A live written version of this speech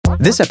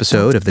This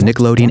episode of the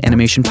Nickelodeon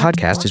Animation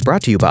Podcast is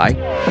brought to you by...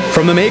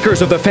 From the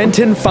makers of the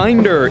Fenton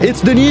Finder,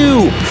 it's the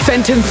new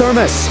Fenton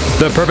Thermos.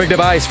 The perfect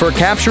device for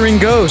capturing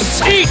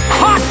ghosts. Eat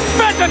hot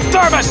Fenton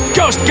Thermos,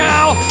 ghost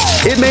gal!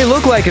 It may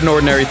look like an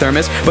ordinary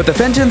thermos, but the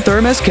Fenton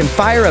Thermos can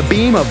fire a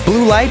beam of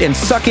blue light and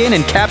suck in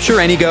and capture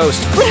any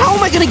ghost. But how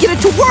am I going to get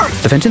it to work?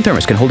 The Fenton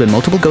Thermos can hold in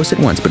multiple ghosts at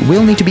once, but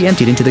will need to be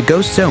emptied into the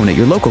ghost zone at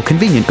your local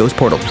convenient ghost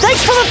portal.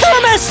 Thanks for the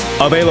thermos!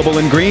 Available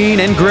in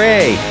green and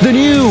gray. The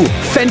new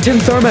Fenton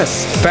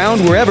Thermos. Found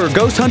wherever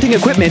ghost hunting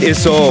equipment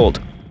is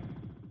sold.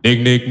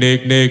 Nickelodeon.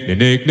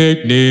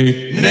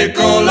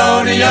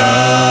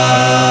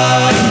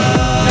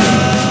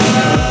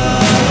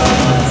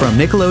 From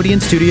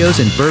Nickelodeon Studios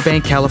in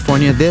Burbank,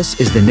 California, this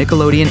is the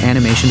Nickelodeon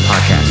Animation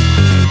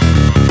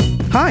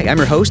Podcast. Hi, I'm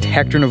your host,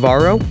 Hector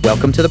Navarro.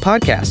 Welcome to the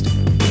podcast.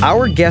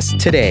 Our guests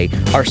today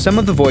are some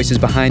of the voices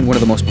behind one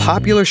of the most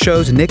popular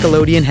shows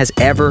Nickelodeon has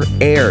ever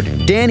aired.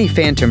 Danny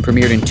Phantom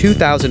premiered in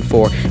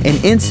 2004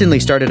 and instantly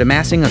started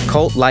amassing a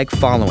cult-like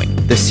following.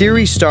 The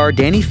series starred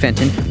Danny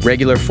Fenton,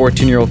 regular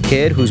 14-year-old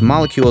kid whose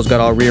molecules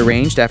got all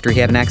rearranged after he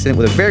had an accident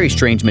with a very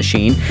strange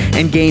machine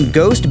and gained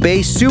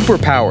ghost-based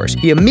superpowers.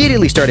 He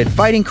immediately started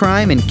fighting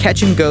crime and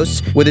catching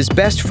ghosts with his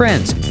best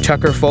friends,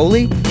 Tucker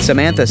Foley,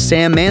 Samantha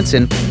Sam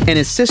Manson, and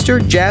his sister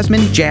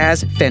Jasmine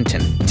Jazz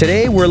Fenton.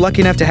 Today, we're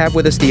lucky enough to have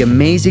with us the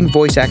amazing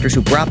voice actors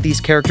who brought these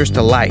characters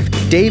to life.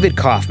 David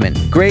Kaufman,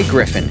 Gray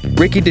Griffin,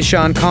 Ricky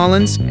Deshawn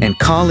Collins, and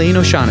Colleen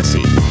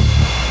O'Shaughnessy.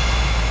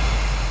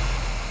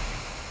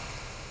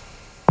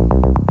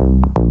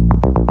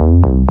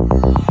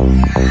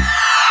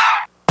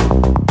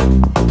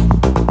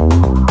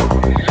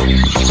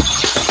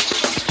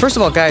 First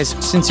of all, guys,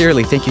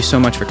 sincerely, thank you so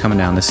much for coming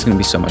down. This is going to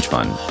be so much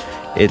fun.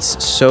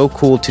 It's so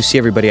cool to see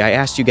everybody. I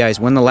asked you guys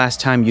when the last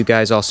time you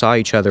guys all saw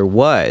each other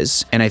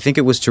was, and I think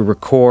it was to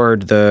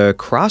record the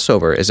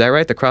crossover. Is that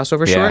right? The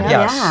crossover short?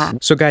 Yes. Yeah.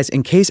 So guys,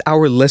 in case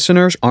our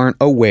listeners aren't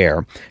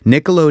aware,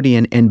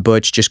 Nickelodeon and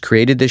Butch just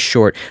created this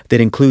short that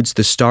includes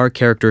the star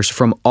characters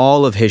from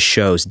all of his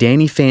shows.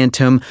 Danny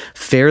Phantom,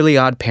 Fairly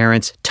Odd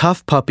Parents,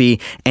 Tough Puppy,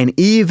 and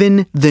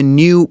even the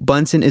new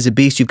Bunsen is a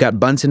Beast. You've got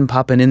Bunsen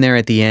popping in there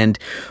at the end.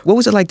 What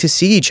was it like to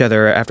see each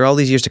other after all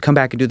these years to come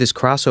back and do this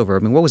crossover? I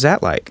mean, what was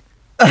that like?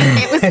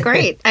 It was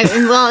great. I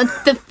mean, well,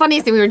 it's the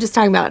funniest thing we were just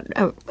talking about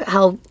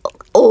how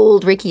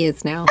old Ricky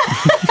is now.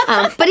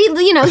 But he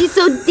looks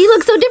so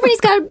different.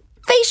 He's got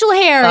facial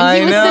hair. And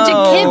he was such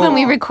a kid when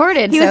we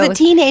recorded. He was a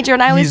teenager,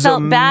 and I always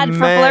felt bad for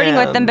flirting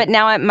with him. But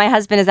now my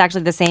husband is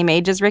actually the same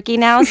age as Ricky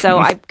now, so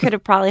I could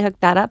have probably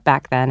hooked that up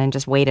back then and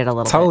just waited a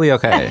little Totally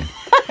bit. okay.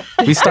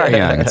 We start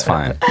young. It's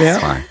fine. Yeah.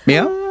 It's fine.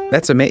 Yeah,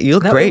 that's amazing. You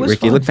look great,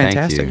 Ricky. You look Thank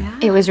fantastic. you.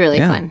 It was really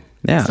fun.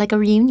 Yeah. It's like a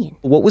reunion.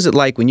 What was it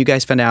like when you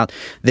guys found out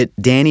that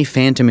Danny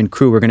Phantom and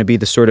crew were going to be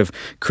the sort of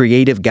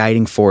creative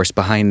guiding force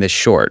behind this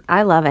short?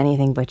 I love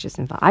anything Butch is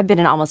involved. I've been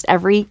in almost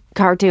every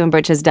cartoon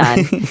Butch has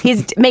done.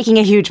 He's making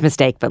a huge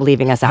mistake, but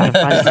leaving us out of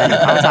front and center.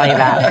 I'll tell you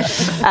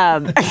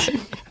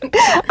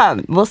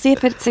that. We'll see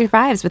if it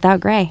survives without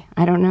Gray.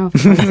 I don't know.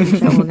 If the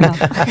show will go.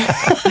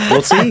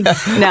 We'll see.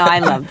 No, I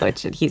love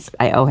Butch.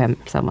 I owe him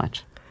so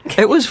much.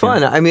 It was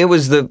fun. I mean, it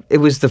was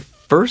the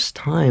first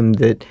time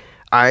that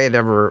I had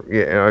ever,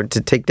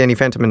 to take Danny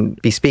Phantom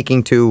and be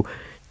speaking to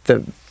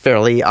the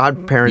Fairly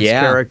Odd Parents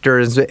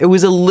characters. It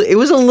was a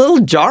little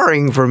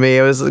jarring for me.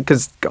 It was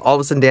because all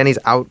of a sudden Danny's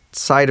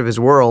outside of his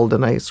world,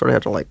 and I sort of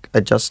had to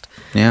adjust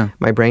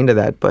my brain to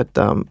that. But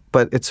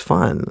it's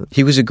fun.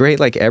 He was a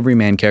great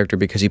everyman character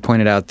because he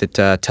pointed out that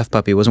Tough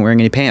Puppy wasn't wearing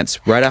any pants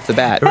right off the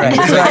bat. Right.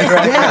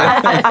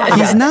 Yeah,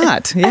 he's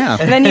not. Yeah.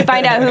 And then you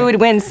find out who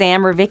would win,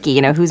 Sam or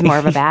Vicky. Who's more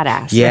of a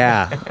badass.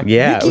 Yeah.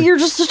 Vicky, you're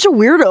just such a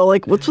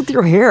weirdo. What's with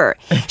your hair?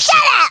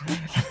 Shut up!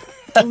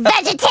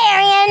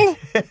 Vegetarian!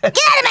 Get out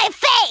of my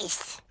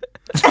face!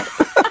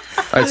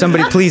 All right,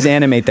 somebody please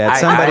animate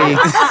that. Somebody.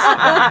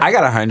 I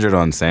got 100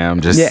 on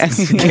Sam, just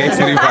in case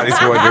anybody's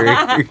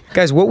wondering.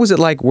 Guys, what was it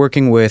like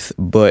working with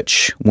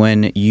Butch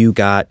when you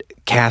got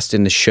cast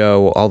in the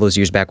show all those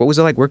years back? What was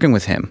it like working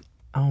with him?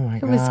 Oh my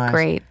god. It was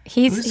great.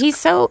 He's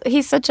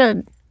such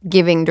a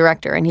giving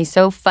director, and he's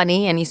so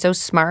funny, and he's so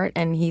smart,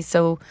 and he's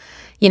so,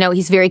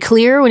 he's very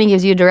clear when he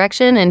gives you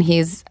direction, and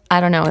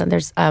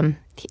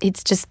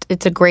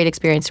it's a great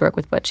experience to work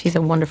with Butch. He's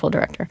a wonderful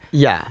director.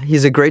 Yeah,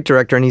 he's a great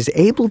director, and he's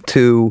able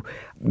to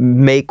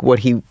make what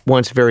he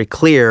wants very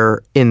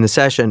clear in the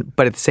session,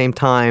 but at the same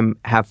time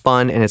have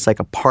fun, and it's like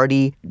a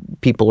party.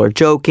 People are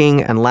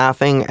joking and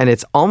laughing, and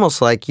it's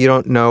almost like you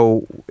don't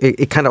know,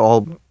 it kind of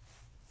all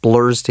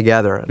blurs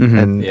together.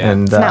 And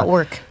It's not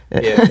work.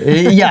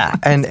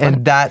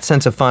 and that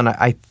sense of fun,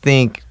 I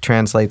think,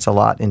 translates a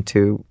lot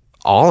into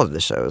all of the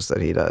shows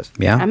that he does.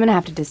 Yeah. I'm gonna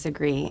have to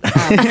disagree. Which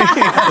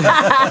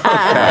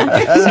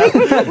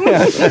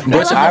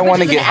I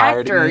want to get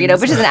hired. Actor,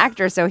 Butch is an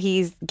actor, so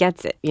he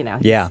gets it.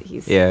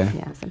 He's, Yeah.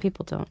 Some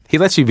people don't. He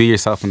lets you be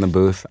yourself in the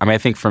booth. I mean, I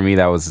think for me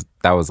that was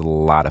a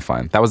lot of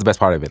fun. That was the best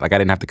part of it. Like I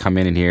didn't have to come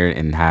in here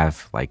and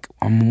have like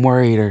I'm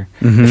worried or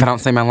if I don't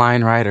say my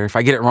line right or if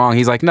I get it wrong.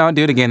 He's like, no,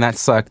 do it again. That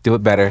sucked. Do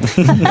it better.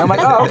 And I'm like,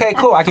 oh, okay,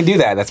 cool. I can do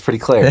that. That's pretty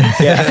clear.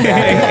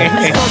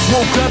 First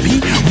woke up,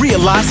 he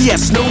realized he had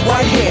snow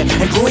white hair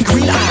and glowing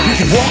green eyes.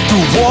 He could walk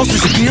through walls,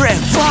 disappear, and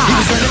fly.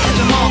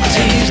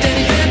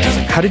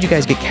 How did you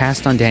guys get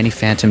cast on Danny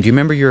Phantom? Do you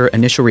remember your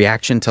initial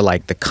reaction to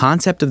like the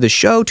concept of the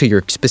show, to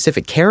your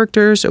specific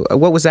characters?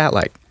 What was that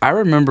like? I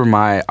remember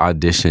my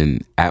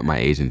audition at my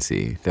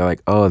agency. They're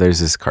like, oh, there's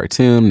this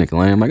cartoon,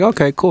 Nickelodeon. I'm like,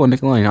 okay, cool,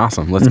 Nickelodeon,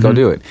 awesome. Let's go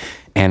do it.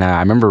 And I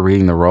remember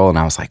reading the role and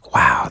I was like,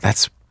 wow,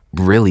 that's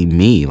really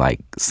me. Like,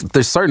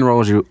 there's certain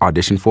roles you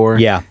audition for.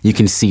 Yeah. You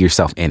can see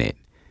yourself in it.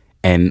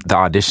 And the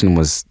audition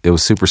was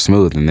super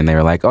smooth. And then they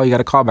were like, oh, you got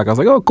a callback. I was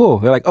like, oh, cool.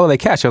 They're like, oh, they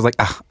catch you. I was like,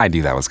 I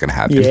knew that was going to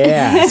happen.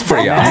 Yeah. It's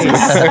pretty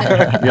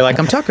awesome. You're like,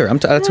 I'm Tucker.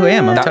 That's who I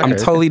am. I'm Tucker. I'm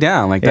totally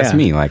down. Like, that's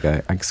me. Like,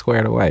 I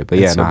squared away. But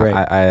That's so great.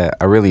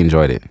 I really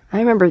enjoyed it. I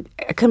remember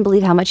I couldn't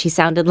believe how much he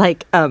sounded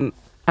like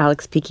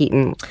Alex P.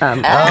 Keaton. Oh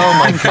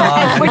my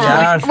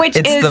God! Which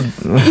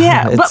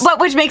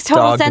which makes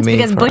total sense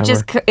because Butch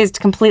is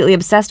completely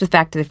obsessed with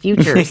Back to the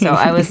Future. So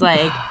I was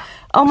like,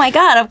 oh my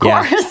God, of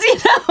course.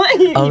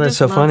 Oh, that's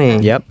so funny.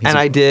 Yep. And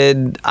I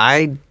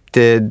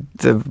did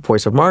the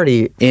voice of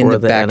Marty in for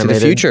the Back to the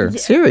animated Future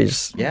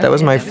series. Yeah. That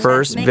was my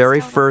Makes very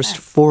total first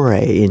sense.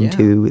 foray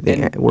into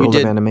the world You of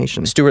did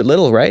animation. Stuart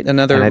Little, right?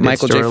 Another And I did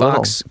Michael J. Stuart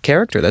Fox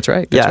character. That's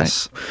right.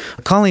 Yes.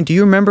 Right. Colleen, do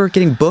you remember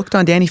getting booked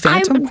on Danny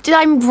Phantom?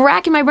 I'm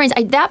racking my brains.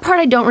 That part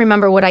I don't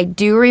remember. What I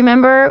do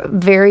remember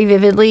very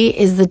vividly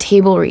is the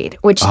table read,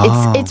 which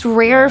it's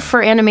rare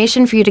for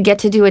animation for you to get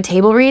to do a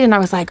table read. And I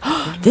was like,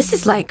 oh, this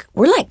is like,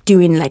 we're like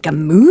doing like a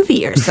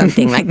movie or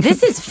something. Like,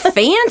 this is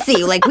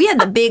fancy. Like, we had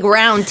the big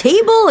round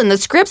table and the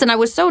scripts, and I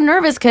was so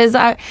nervous because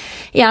I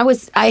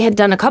had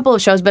done a couple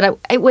of shows, but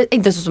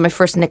this was my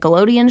first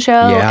Nickelodeon show,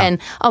 and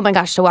oh my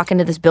gosh, to walk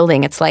into this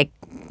building, it's like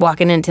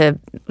walking into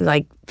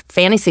like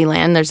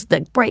Fantasyland. There's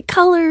the bright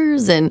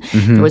colors, and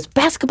there was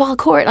basketball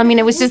court. I mean,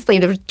 it was just like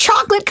there was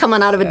chocolate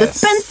coming out of a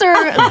dispenser,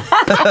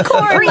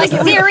 popcorn, Free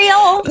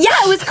cereal. Yeah,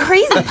 it was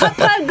crazy.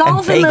 Putt-putt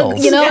golf,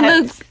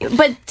 and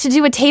but to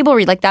do a table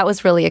read like that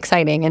was really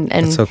exciting, and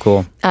That's so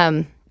cool.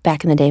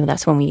 Back in the day,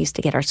 that's when we used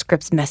to get our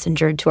scripts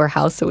messengered to our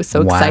house. It was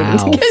so exciting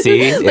to get. See,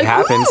 it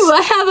happens. Ooh,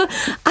 I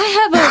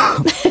have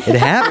a. It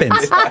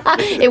happens.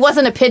 It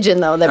wasn't a pigeon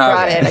though that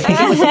brought it. I think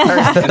it was a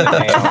person.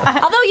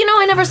 Although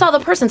I never saw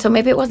the person, so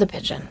maybe it was a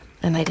pigeon,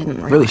 and I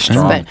didn't realize. Really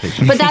strong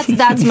pigeon. But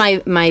that's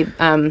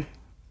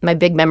my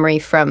big memory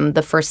from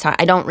the first time.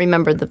 I don't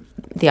remember the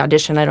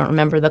audition. I don't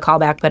remember the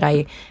callback, but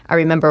I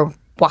remember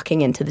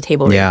walking into the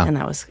table read, and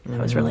that was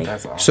really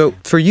awesome. So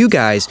for you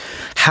guys,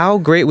 how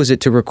great was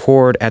it to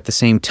record at the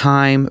same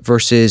time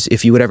versus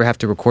if you would ever have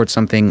to record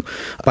something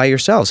by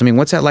yourselves? I mean,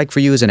 what's that like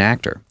for you as an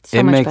actor?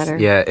 So much better.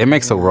 Yeah, it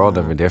makes a world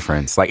of a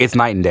difference. Like, it's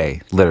night and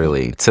day,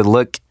 literally. To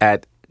look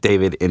at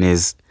David in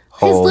his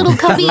whole little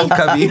cubby. Yeah,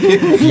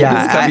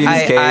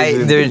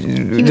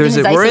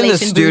 we're in the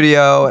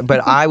studio,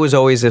 but I was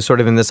always sort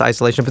of in this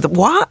isolation. But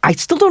why? I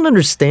still don't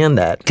understand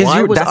that.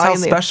 Because that's how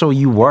special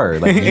you were.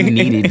 Like, you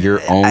needed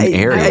your own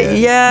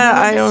area.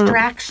 I don't.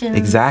 Distractions.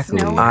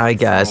 Exactly. I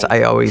guess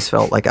I always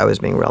felt like I was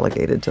being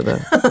relegated to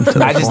the.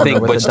 I just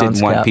think Butch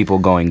didn't want people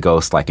going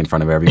ghost like in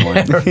front of everyone.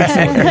 You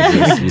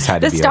just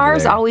had to The be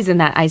star's over there. always in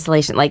that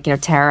isolation. Like,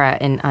 Tara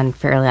on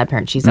Fairly Odd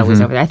Parents, she's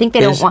always over there. I think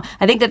they don't want.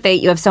 I think that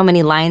you have so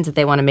many lines that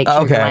they want to make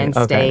sure the lines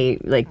stay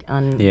like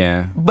on.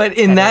 Yeah. But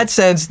in that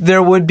sense,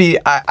 there would be.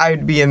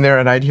 I'd be in there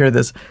and I'd hear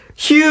this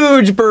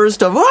huge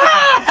burst of. What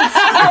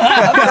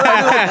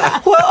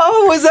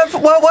was that?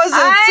 What was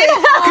it?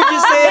 Could you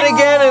say it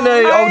again? And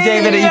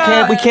David,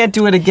 we can't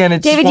do it again.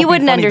 It David, you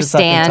wouldn't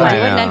understand. You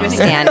wouldn't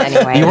understand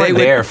anyway. You weren't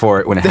there for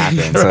it when it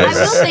happened. So I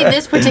will say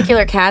this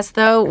particular cast,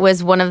 though,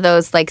 was one of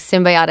those like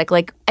symbiotic.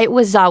 Like, it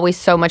was always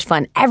so much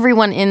fun.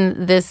 Everyone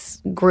in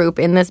this group,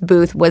 in this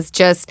booth, was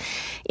just.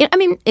 I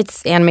mean,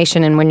 it's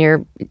animation, and when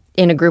you're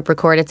in a group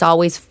record, it's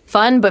always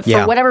fun. But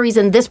for whatever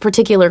reason, this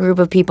particular group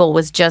of people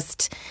was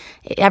just.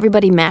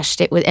 Everybody meshed.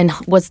 It was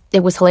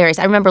hilarious.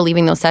 I remember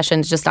leaving those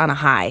sessions just on a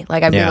high.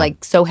 Like, I'd be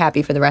like so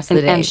happy for the rest of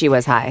the day. And she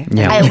was high.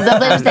 Yeah.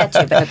 There was that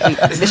too.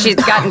 But she's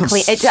gotten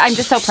clean. I'm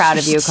just so proud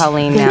of you,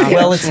 Colleen. Now,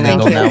 Well, it's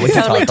legal now. We You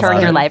can totally talk turned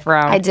about your it. life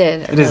around. I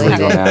did. it is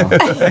legal now. I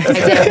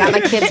did. I got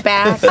my kids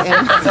back.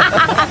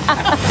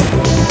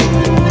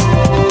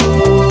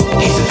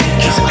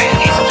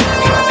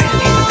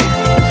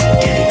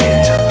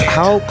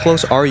 How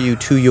close are you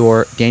to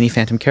your Danny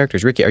Phantom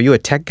characters? Ricky, are you a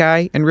tech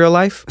guy in real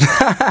life? Is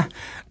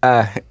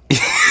that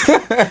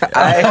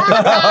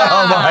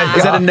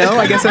a no?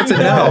 I guess that's a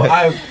no.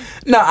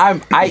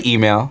 I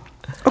email.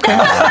 Okay.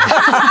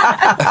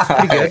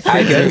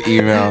 I do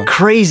email.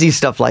 Crazy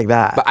stuff like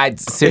that. But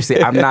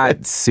seriously, I'm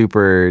not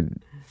super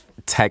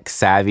tech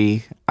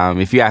savvy.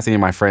 If you ask any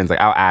of my friends, like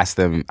I'll ask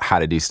them how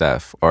to do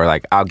stuff, or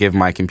like I'll give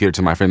my computer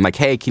to my friend, like,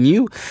 hey, can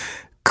you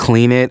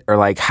clean it, or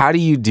like, how do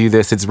you do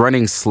this? It's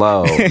running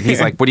slow.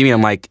 He's like, what do you mean?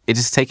 I'm like, it's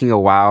just taking a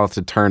while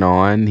to turn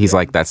on. He's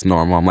like, that's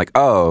normal. I'm like,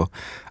 oh,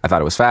 I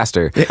thought it was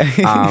faster.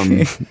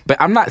 But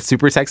I'm not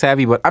super tech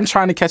savvy, but I'm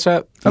trying to catch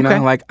up. You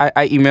know, like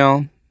I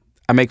email,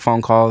 I make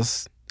phone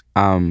calls.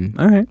 All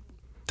right.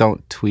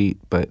 Don't tweet,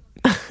 but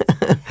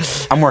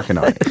I'm working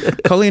on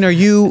it. Colleen, are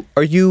you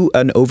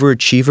an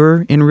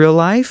overachiever in real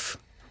life?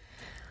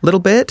 Little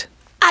bit?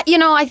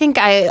 I think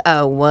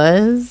I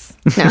was.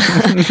 No.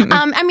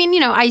 I mean,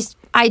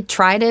 I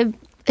try to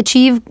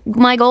achieve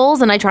my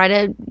goals and I try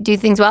to do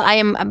things well. I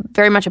am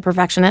very much a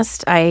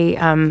perfectionist. I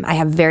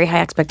have very high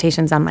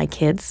expectations on my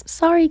kids.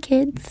 Sorry,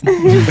 kids.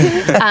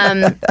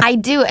 I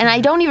do, and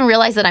I don't even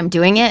realize that I'm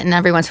doing it. And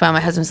every once in a while,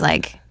 my husband's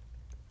like,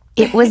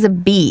 "It was a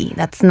B.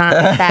 That's not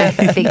that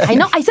big." I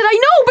know. I said, "I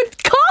know,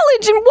 but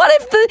college and what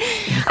if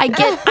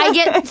I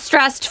get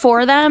stressed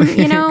for them,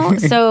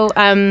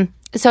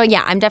 So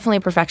yeah, I'm definitely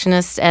a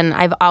perfectionist, and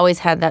I've always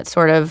had that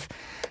sort of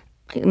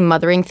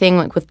mothering thing,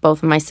 like with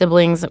both of my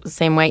siblings. It was the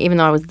same way. Even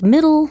though I was the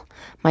middle,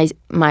 I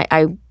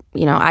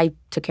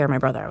took care of my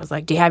brother. I was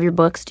like, "Do you have your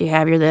books? Do you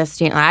have your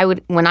this?"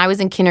 When I was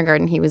in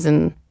kindergarten, he was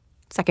in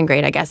second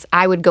grade, I guess.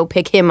 I would go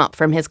pick him up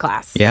from his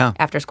class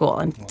after school,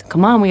 and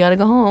come on, we got to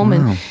go home,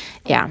 and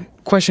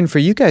Question for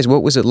you guys.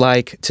 What was it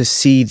like to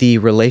see the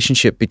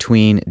relationship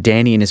between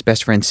Danny and his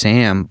best friend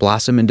Sam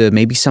blossom into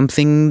maybe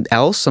something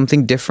else,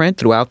 something different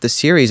throughout the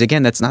series?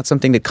 Again, that's not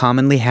something that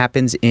commonly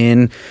happens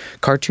in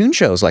cartoon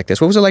shows like this.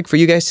 What was it like for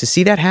you guys to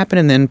see that happen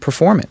and then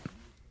perform it?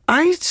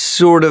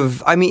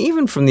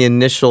 Even from the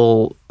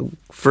initial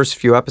first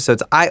few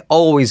episodes, I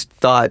always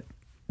thought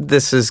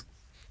this is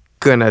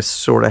going to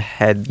sort of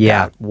head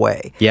that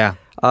way. Yeah.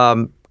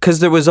 Because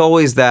there was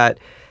always that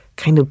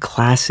kind of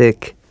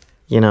classic,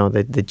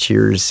 the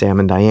Cheers, Sam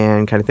and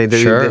Diane kind of thing.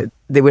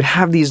 They would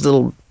have these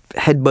little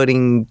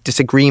headbutting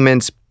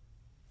disagreements,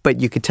 but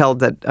you could tell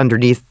that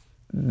underneath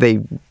they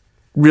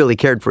really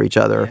cared for each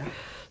other. Yeah.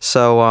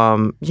 So,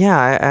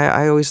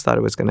 I always thought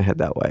it was going to head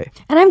that way.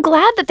 And I'm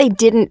glad that they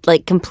didn't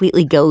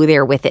completely go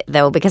there with it,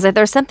 though, because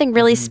there's something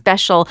really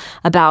special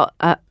about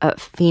a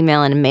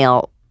female and a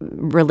male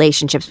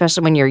relationship,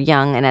 especially when you're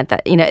young and at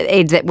that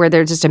age where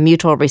there's just a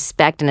mutual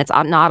respect and it's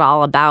not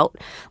all about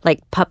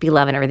puppy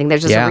love and everything.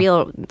 There's just a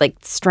real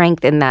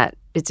strength in that.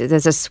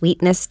 There's a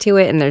sweetness to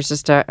it, and there's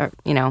just I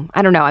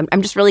don't know.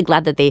 I'm just really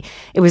glad that it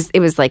was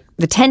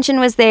the tension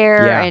was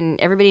there and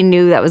everybody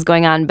knew that was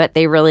going on, but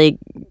they really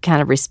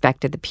kind of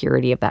respected the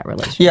purity of that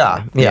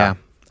relationship. Yeah.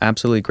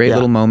 Absolutely. Great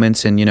little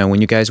moments. And, when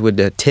you guys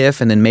would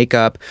tiff and then make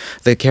up,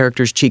 the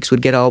characters' cheeks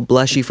would get all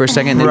blushy for a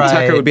second. And then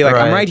Tucker would be like,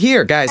 I'm right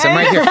here, guys. I'm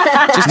right here.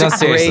 Just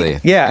seriously.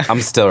 Yeah. I'm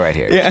still right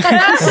here. Yeah.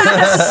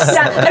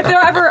 If there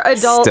are ever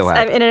adults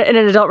in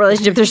an adult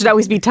relationship, there should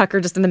always be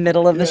Tucker just in the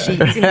middle of the sheets,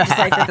 just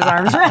with his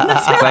arms around the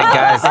It's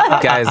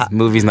like, guys,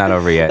 movie's not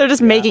over yet. They're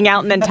just making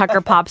out, and then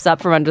Tucker pops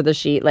up from under the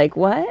sheet. Like,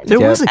 what? There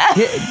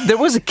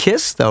was a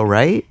kiss, though,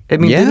 right? I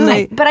mean, didn't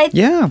they?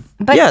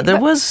 There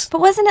was. But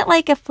wasn't it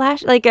like a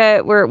flash,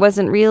 where it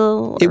wasn't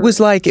real? It was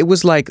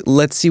like,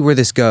 let's see where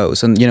this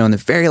goes. And, in the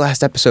very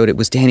last episode, it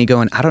was Danny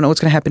going, I don't know what's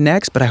going to happen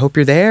next, but I hope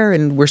you're there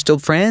and we're still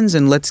friends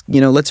and let's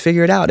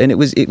figure it out. And it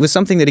was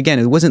something that, again,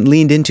 it wasn't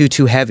leaned into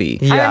too heavy.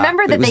 Yeah. I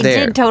remember that they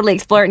did totally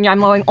explore it, and I'm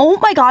going, oh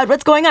my God,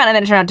 what's going on? And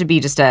then it turned out to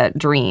be just a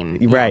dream.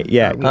 Right,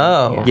 yeah.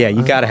 Oh. Yeah,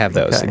 you got to have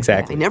those,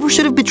 exactly. I never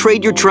should have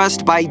betrayed your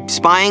trust by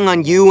spying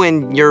on you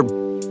and your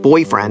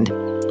boyfriend.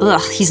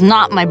 Ugh, he's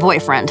not my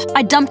boyfriend.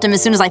 I dumped him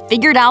as soon as I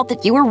figured out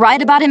that you were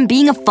right about him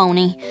being a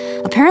phony.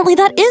 Apparently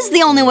that is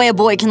the only way a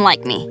boy can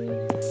like me.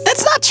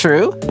 That's not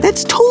true.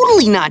 That's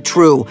totally not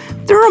true.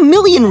 There are a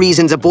million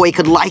reasons a boy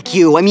could like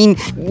you. I mean,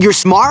 you're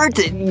smart,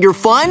 you're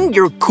fun,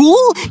 you're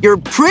cool, you're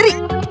pretty.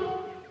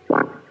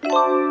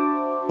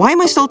 Why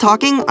am I still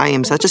talking? I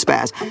am such a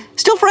spaz.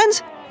 Still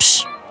friends?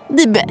 Psh,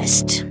 the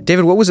best.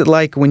 David, what was it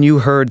like when you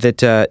heard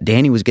that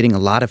Danny was getting a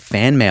lot of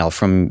fan mail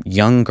from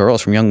young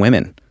girls, from young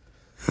women?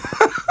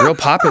 Real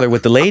popular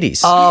with the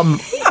ladies.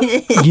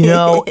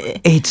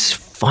 It's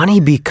funny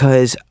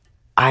because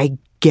I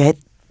get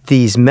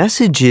these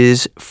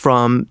messages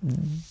from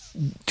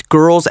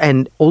girls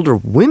and older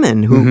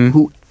women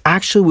who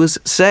actually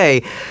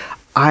say,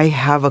 I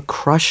have a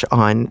crush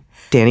on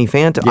Danny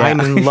Phantom. Yeah. I'm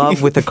in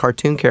love with the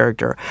cartoon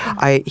character.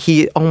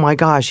 Oh my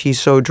gosh,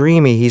 he's so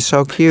dreamy. He's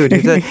so cute.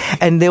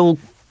 And they'll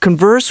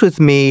converse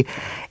with me.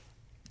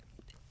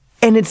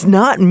 And it's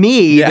not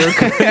me they're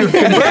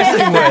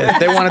conversing with.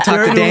 They want to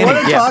talk to Danny. They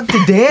want to talk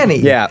to Danny.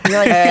 Yeah. You're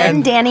like,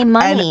 send Danny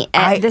money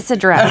at this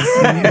address.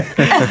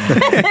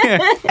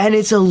 And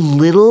it's a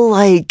little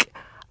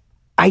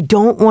I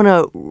don't want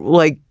to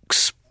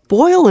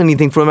spoil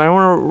anything for them. I don't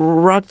want to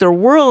rock their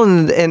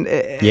world. And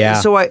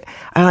so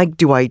I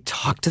do I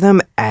talk to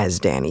them as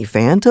Danny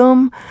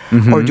Phantom?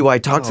 Or do I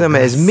talk to them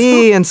as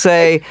me and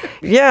say,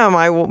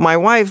 my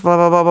wife, blah,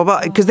 blah, blah, blah,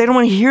 blah? Because they don't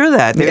want to hear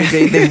that.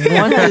 They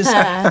want this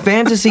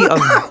fantasy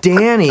of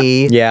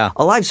Danny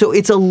alive. So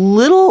it's a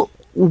little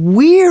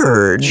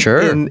weird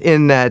Sure.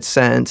 in that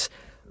sense.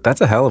 That's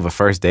a hell of a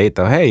first date,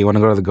 though. Hey, you want to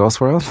go to the Ghost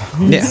World?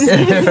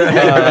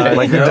 Yeah.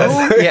 Like, no?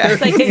 Yeah.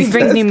 It's like it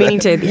brings new meaning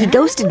to. He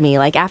ghosted me.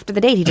 Like after the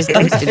date, he just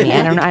ghosted me.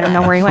 I don't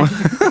know where he went.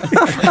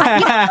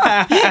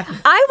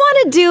 I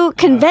want to do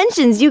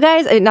conventions. You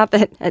guys, not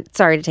that.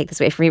 Sorry to take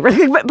this away from you,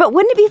 but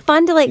wouldn't it be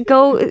fun to like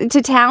go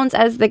to towns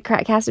as the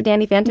cast of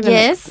Danny Phantom?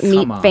 Yes. And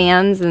meet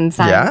fans and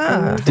sign.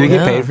 Yeah. Do we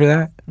get paid for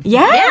that?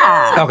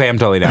 Yeah. Okay, I'm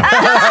totally down.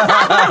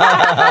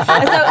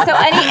 So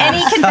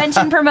any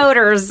convention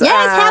promoters?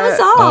 Yes, have us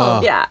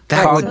all. Yeah.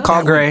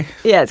 Call Gray.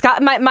 Yeah, it's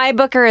got my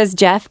booker is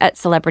Jeff at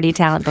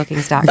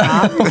celebritytalentbookings.com.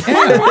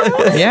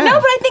 Yeah. No,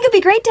 but I think it'd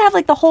be great to have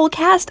like the whole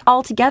cast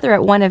all together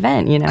at one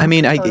event, you know. I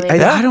mean, I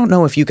don't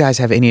know if you guys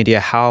have any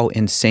idea how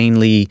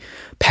insanely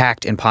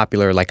packed and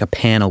popular like a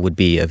panel would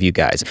be of you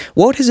guys.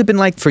 What has it been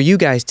like for you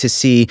guys to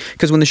see?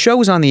 Because when the show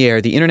was on the air,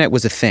 the internet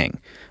was a thing,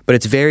 but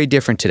it's very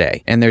different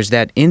today. And there's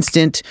that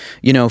instant,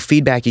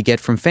 feedback you get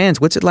from fans.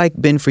 What's it like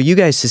been for you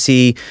guys to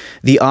see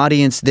the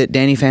audience that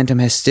Danny Phantom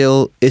is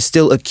still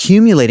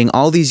accumulating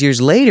all these years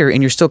later,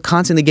 and you're still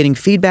constantly getting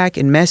feedback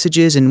and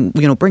messages and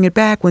bring it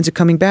back. When's it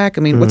coming back?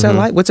 I mean, what's that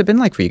like? What's it been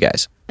like for you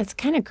guys? It's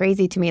kind of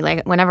crazy to me.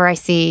 Like whenever I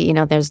see,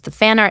 there's the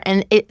fan art,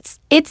 and it's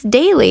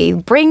daily.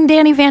 Bring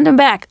Danny Phantom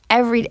back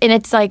and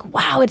it's like,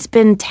 wow, it's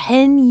been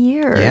 10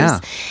 years,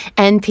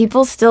 and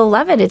people still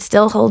love it. It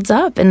still holds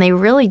up, and they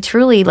really,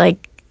 truly they're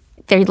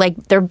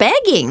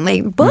begging,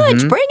 like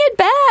Butch, bring it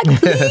back,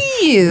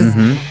 please.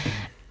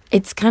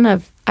 It's kind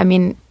of,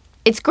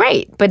 it's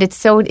great, but it's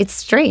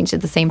strange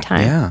at the same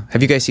time. Yeah.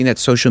 Have you guys seen that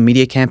social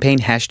media campaign,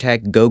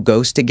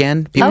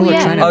 #GoGhostAgain? People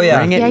are trying to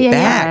bring it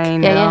back. I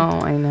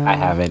know. I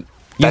haven't.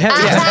 You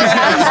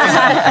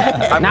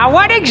have, Now,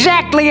 what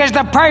exactly is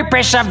the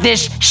purpose of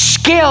this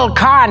skill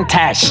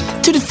contest?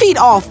 To defeat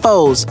all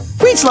foes,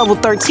 reach level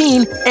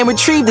 13, and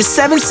retrieve the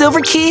 7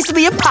 silver keys to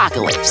the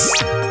apocalypse.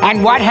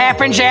 And what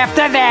happens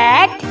after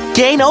that?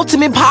 Gain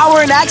ultimate power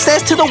and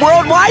access to the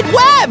World Wide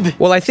Web!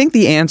 Well, I think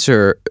the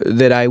answer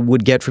that I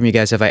would get from you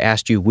guys if I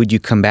asked you, would you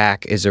come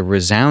back, is a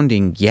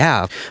resounding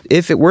yeah.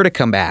 If it were to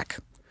come back,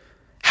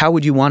 how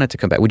would you want it to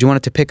come back? Would you want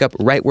it to pick up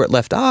right where it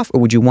left off,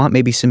 or would you want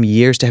maybe some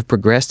years to have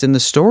progressed in the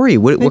story?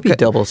 Maybe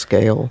double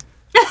scale.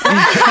 10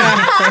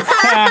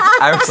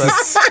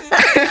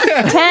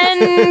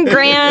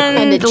 grand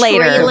And a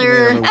later.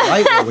 trailer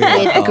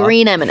with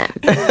green M&Ms.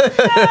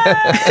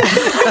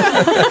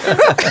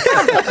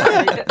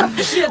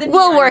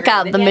 We'll work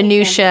out the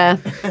minutia.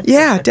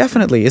 Yeah,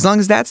 definitely. As long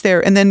as that's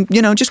there, and then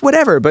just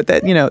whatever. But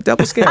that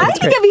double scale. I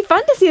think it'd be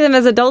fun to see them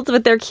as adults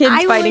with their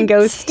kids fighting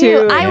ghosts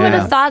too. I would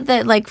have thought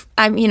that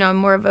I'm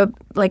more of a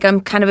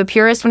I'm kind of a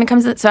purist when it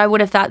comes to it, so I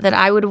would have thought that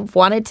I would have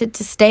wanted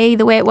to stay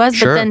the way it was.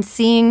 Sure. But then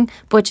seeing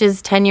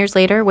Butch's 10 years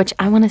later, which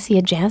I want to see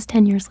a Jazz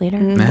 10 years later.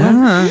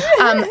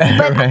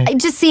 But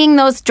just seeing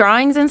those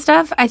drawings and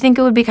stuff, I think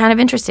it would be kind of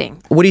interesting.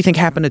 What do you think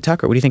happened to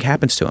Tucker? What do you think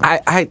happens to him?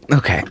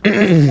 Okay.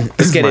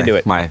 Let's get into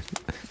it. My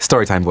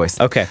story time voice.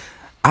 Okay.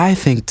 I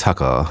think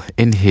Tucker,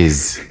 in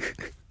his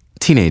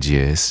teenage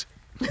years,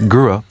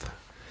 grew up,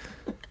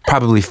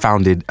 probably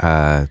founded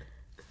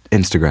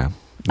Instagram.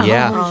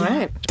 Yeah. All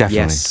right. Definitely.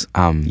 Yes.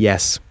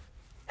 Yes.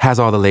 Has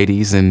all the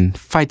ladies and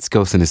fights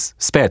ghosts in his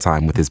spare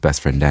time with his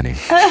best friend Danny.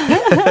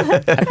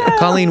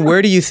 Colleen,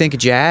 where do you think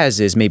Jazz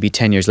is maybe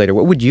 10 years later?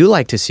 What would you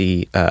like to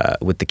see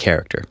with the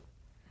character?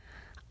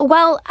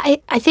 Well,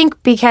 I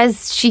think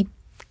because she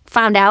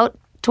found out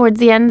towards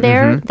the end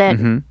there that,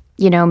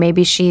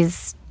 maybe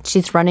she's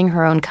running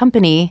her own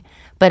company,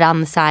 but on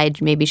the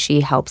side, maybe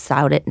she helps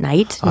out at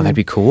night. Oh, that'd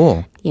be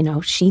cool.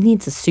 She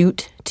needs a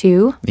suit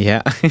too.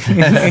 Yeah.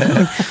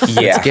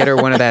 Let's get her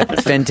one of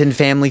that Fenton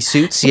family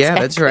suits.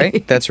 Yeah,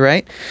 Exactly. That's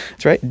right.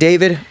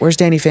 David, where's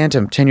Danny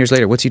Phantom 10 years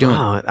later? What's he doing?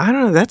 Oh, I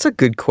don't know. That's a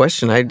good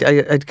question. I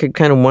could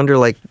kind of wonder,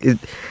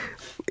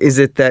 is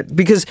it that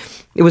because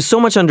it was so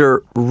much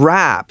under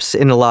wraps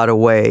in a lot of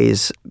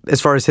ways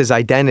as far as his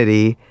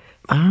identity?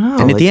 I don't know.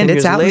 And at the end, 10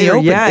 it's years out in the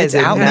open. Yeah, It's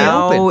is it out in the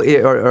now?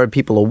 open. Are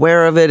people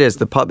aware of it?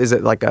 Is it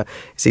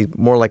is he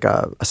more like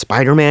a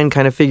Spider-Man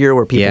kind of figure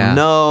where people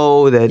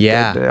know that,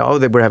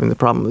 they were having the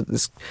problem with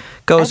this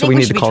ghost, so we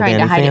need to call Danny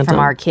trying to hide Phantom? it from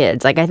our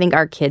kids. I think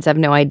our kids have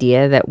no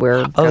idea that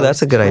we're. Oh,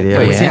 that's a good idea.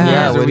 Wait, 10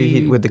 yeah, years? what do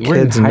you, with the We're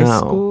in kids high now?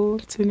 school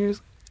 10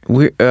 years?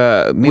 We're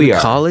maybe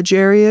college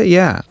area?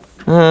 Yeah.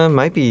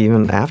 Might be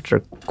even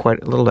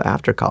quite a little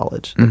after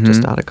college,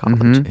 just out of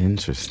college.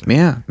 Interesting.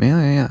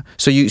 Yeah.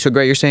 So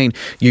Gray, you're saying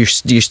you're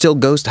still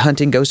ghost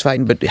hunting, ghost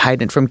fighting, but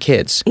hiding it from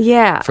kids.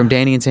 Yeah. From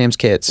Danny and Sam's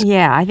kids.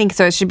 Yeah, I think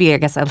so. It should be, I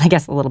guess, a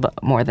little bit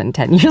more than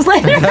 10 years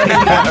later.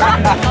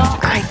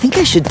 I think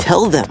I should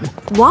tell them.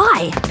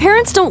 Why?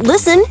 Parents don't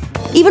listen.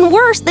 Even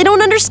worse, they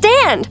don't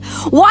understand.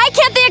 Why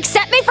can't they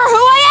accept me for who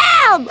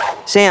I am?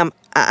 Sam,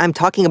 I'm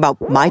talking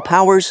about my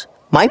powers,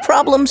 my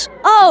problems.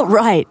 Oh,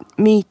 right.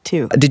 Me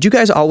too. Did you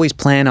guys always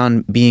plan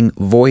on being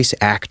voice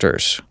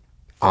actors?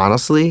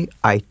 Honestly,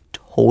 I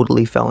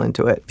totally fell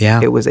into it. Yeah.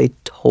 It was a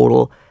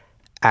total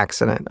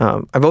accident.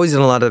 I've always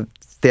done a lot of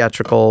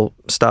theatrical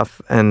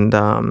stuff, and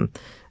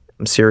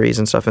series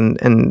and stuff. And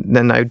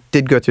then I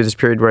did go through this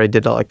period where I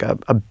did like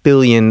a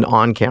billion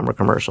on-camera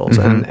commercials.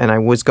 And I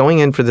was going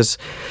in for this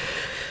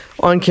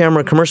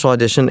on-camera commercial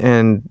audition,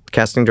 and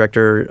casting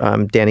director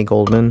Danny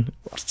Goldman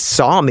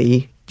saw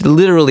me.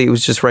 Literally, it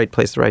was just right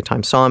place at the right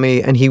time. Saw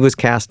me, and he was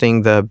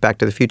casting the Back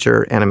to the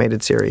Future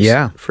animated series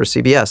for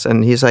CBS.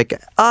 And he's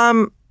like,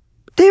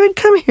 David,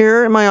 come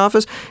here in my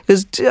office. He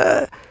goes,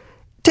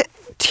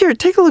 here,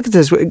 take a look at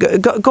this.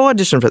 Go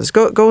audition for this.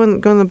 Go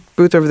in the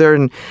booth over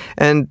there.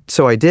 And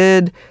so I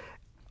did.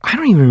 I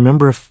don't even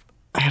remember if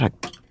I had a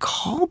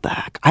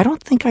callback. I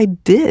don't think I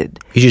did.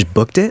 You just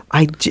booked it?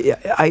 I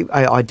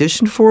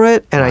auditioned for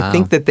it, and I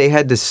think that they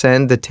had to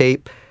send the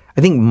tape.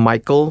 I think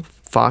Michael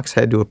Fox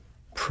had to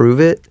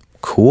approve it.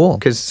 Cool.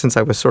 Because since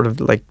I was sort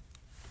of like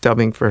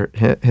dubbing for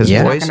his voice.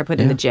 You're not going to put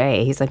in the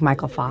J. He's like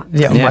Michael Fox.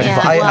 Yeah, Mike.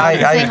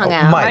 They hung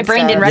out. My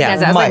brain didn't recognize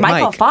that. I was like,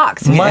 Michael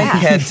Fox. Mike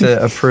had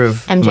to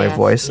approve my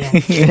voice.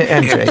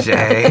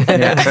 MJ.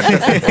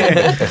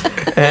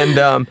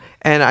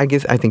 And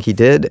I think he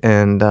did.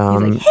 And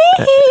he's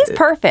like, he's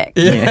perfect.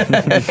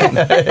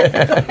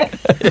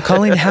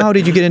 Colleen, how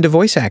did you get into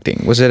voice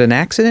acting? Was it an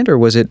accident, or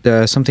was it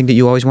something that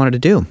you always wanted to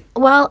do?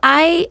 Well,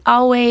 I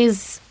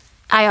always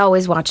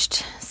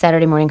watched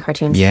Saturday morning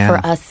cartoons. For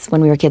us, when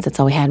we were kids, that's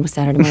all we had was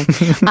Saturday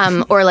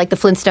morning. Or like the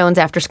Flintstones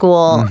after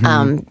school,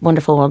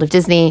 Wonderful World of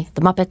Disney,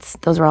 the Muppets.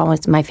 Those were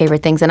always my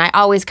favorite things. And I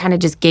always kind of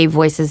just gave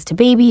voices to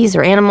babies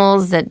or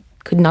animals that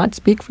could not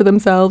speak for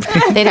themselves.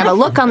 They'd have a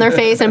look on their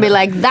face and be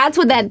like, that's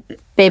what that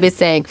baby's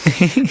saying.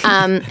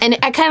 And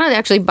I kind of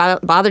actually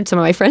bothered some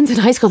of my friends in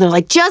high school. They're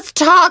like, just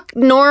talk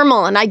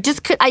normal. And I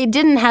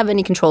didn't have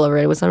any control over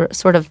it. It was a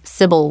sort of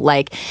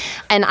Sybil-like.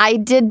 And I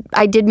did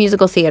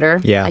musical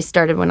theater. Yeah. I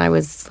started when I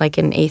was like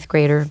an 8th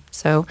grader.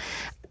 So,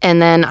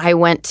 and then I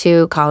went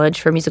to college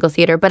for musical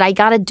theater. But I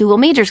got a dual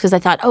majors because I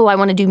thought, I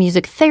want to do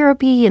music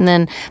therapy. And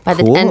then by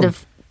the end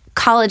of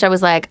college, I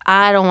was like,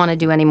 I don't want to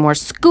do any more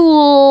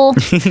school.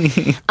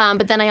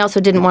 But then I also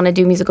didn't want to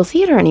do musical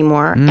theater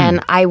anymore. And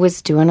I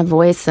was doing a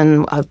voice,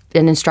 and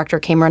an instructor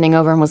came running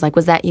over and was like,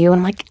 was that you? And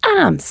I'm like,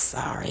 I'm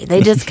sorry.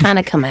 They just kind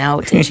of come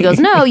out. And she goes,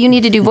 no, you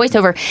need to do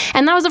voiceover.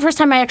 And that was the first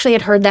time I actually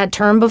had heard that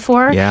term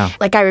before. Yeah.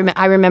 Like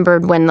I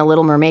remembered when The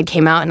Little Mermaid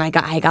came out, and I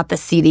got the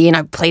CD, and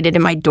I played it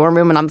in my dorm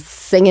room, and I'm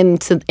singing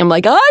I'm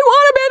like, I want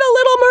to be the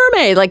Little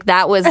Mermaid. Like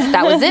that was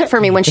it for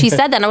me when she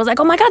said that. And I was like,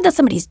 oh my God, that's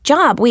somebody's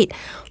job. Wait,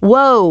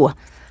 whoa.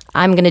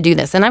 I'm going to do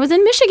this. And I was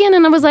in Michigan,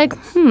 and I was like,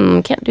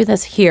 can't do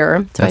this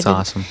here. So that's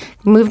awesome.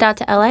 Moved out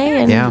to LA,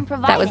 and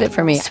that was it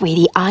for me.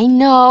 Sweetie, I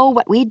know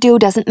what we do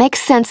doesn't make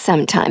sense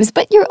sometimes,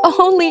 but you're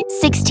only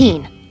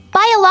 16.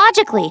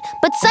 Biologically,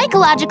 but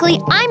psychologically,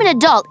 I'm an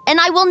adult, and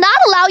I will not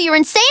allow your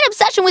insane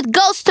obsession with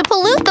ghosts to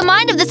pollute the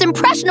mind of this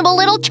impressionable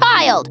little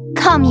child.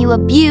 Come, you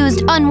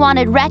abused,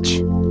 unwanted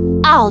wretch.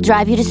 I'll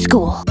drive you to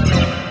school.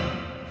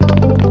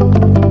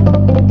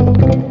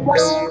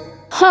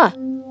 Huh.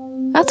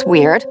 That's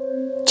weird.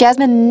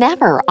 Jasmine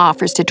never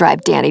offers to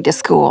drive Danny to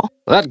school.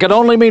 That can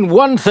only mean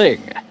one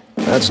thing.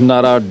 That's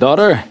not our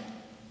daughter.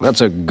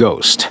 That's a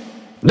ghost.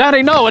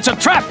 Danny, no, it's a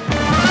trap!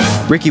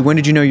 Ricky, when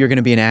did you know you were going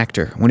to be an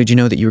actor? When did you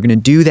know that you were going to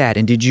do that?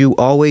 And did you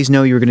always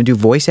know you were going to do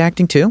voice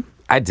acting too?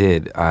 I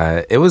did.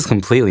 It was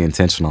completely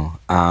intentional.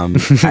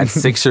 At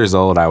 6 years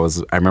old, I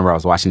remember I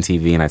was watching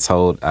TV, and I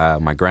told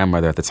my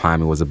grandmother at the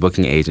time, who was a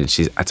booking agent,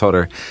 I told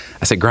her,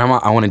 I said, Grandma,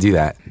 I want to do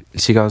that.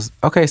 She goes,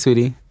 okay,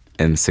 sweetie.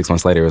 And 6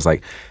 months later, it was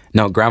like,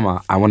 no, Grandma,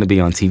 I want to be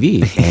on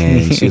TV.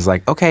 And she was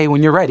like, okay,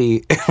 when you're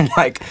ready. And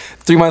like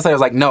 3 months later, I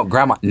was like, no,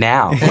 Grandma,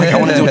 now. Like, I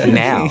want to do it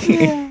now.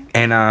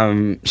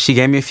 And she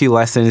gave me a few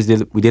lessons.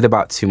 We did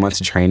about 2 months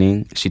of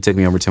training. She took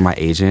me over to my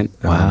agent.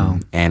 Wow.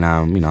 And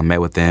I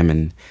met with them,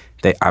 and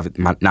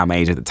not my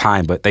agent at the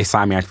time, but they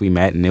signed me after we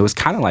met, and it was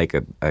kind of like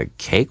a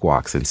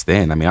cakewalk since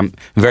then. I mean, I'm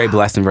very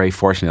blessed and very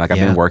fortunate. Like, I've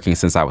been working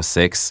since I was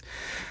 6.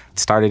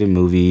 Started in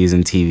movies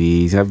and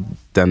TVs. I've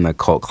done the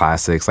cult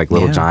classics like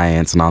Little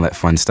Giants and all that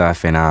fun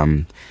stuff.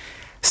 And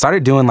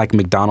started doing like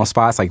McDonald's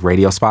spots, like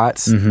radio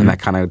spots. And that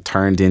kind of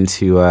turned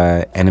into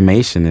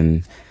animation.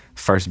 And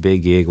first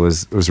big gig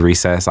was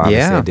Recess.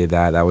 Obviously, I did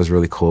that. That was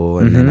really cool.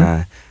 And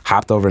then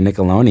hopped over to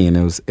Nickelodeon.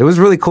 It was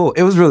really cool.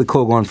 It was really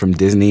cool going from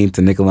Disney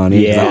to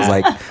Nickelodeon.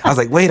 Yeah. I was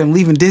like, wait, I'm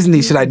leaving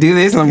Disney. Should I do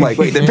this? And I'm like,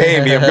 wait, they're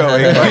paying me. I'm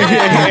going.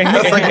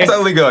 I was like, I'm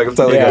totally going.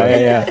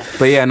 Yeah.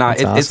 But yeah, no,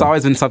 awesome. It's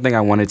always been something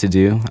I wanted to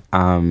do.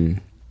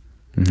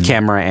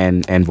 Camera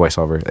and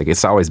voiceover. Like,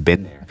 it's always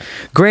been there.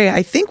 Gray,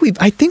 I think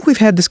we've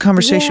had this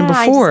conversation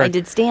before. I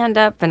did stand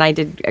up and I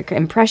did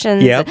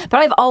impressions. Yep. But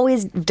I've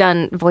always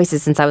done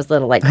voices since I was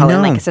little, like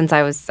Colin, like since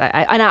I was,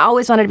 and I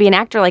always wanted to be an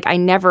actor. Like I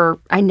never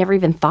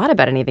even thought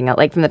about anything else.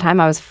 Like from the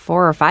time I was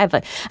 4 or 5.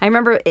 Like, I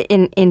remember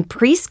in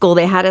preschool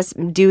they had us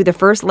do the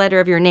first letter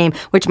of your name,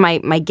 which my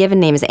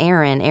given name is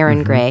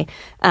Aaron Gray.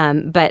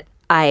 But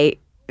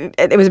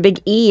it was a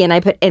big E, and I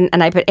put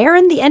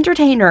Aaron the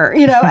Entertainer,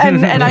 and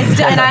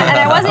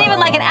I wasn't even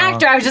like an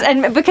actor. I was just,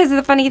 and because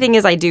the funny thing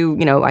is I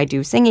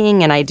do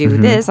singing, and I do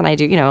this, and I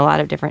do a lot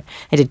of different.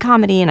 I did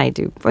comedy, and I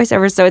do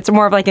voiceovers, so it's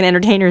more of like an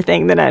entertainer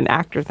thing than an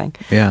actor thing.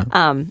 Yeah.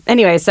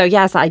 Anyway, so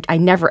yes, I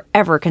never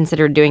ever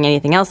considered doing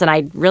anything else, and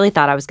I really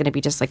thought I was going to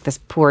be just like this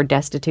poor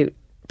destitute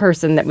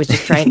person that was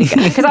just trying to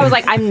go, because I was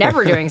like, I'm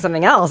never doing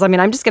something else. I mean,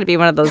 I'm just going to be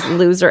one of those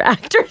loser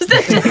actors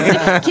that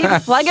just keep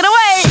plugging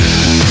away.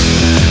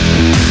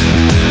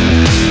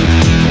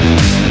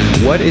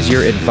 What is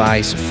your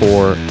advice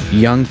for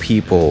young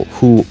people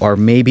who are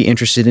maybe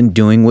interested in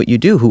doing what you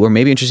do, who are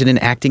maybe interested in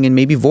acting and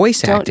maybe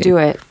voice acting? Don't do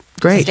it.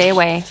 Great. Stay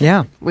away.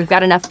 Yeah. We've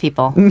got enough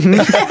people. Ray wants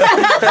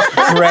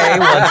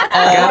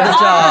all the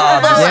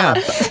jobs. Yeah.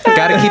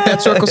 Got to keep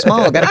that circle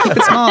small. Got to keep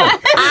it small.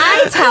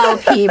 I tell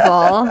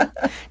people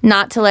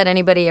not to let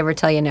anybody ever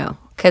tell you no,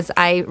 because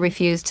I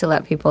refuse to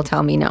let people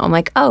tell me no. I'm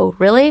like, oh,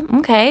 really?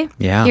 Okay.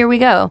 Yeah. Here we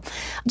go.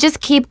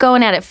 Just keep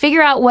going at it.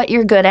 Figure out what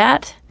you're good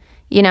at.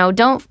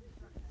 Don't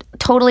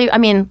totally,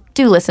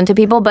 do listen to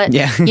people, but,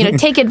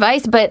 take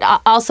advice, but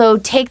also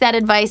take that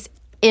advice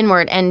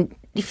inward and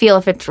feel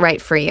if it's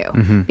right for you.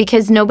 Mm-hmm.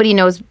 Because nobody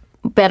knows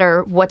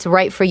better what's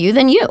right for you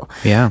than you.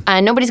 Yeah.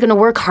 And nobody's going to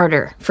work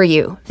harder for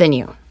you than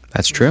you.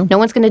 That's true. No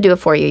one's going to do it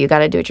for you. You got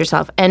to do it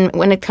yourself. And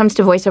when it comes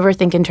to voiceover,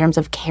 think in terms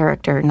of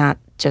character, not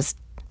just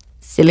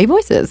silly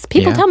voices.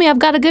 People tell me I've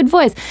got a good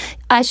voice.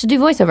 I should do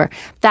voiceover.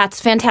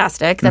 That's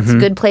fantastic. That's a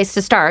good place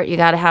to start. You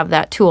got to have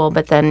that tool,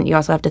 but then you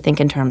also have to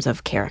think in terms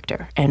of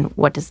character. And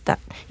what does that,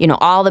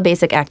 all the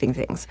basic acting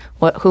things.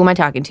 Who am I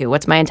talking to?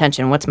 What's my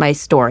intention? What's my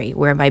story?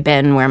 Where have I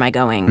been? Where am I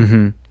going?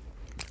 Mm-hmm.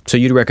 So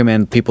you'd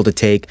recommend people to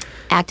take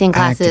acting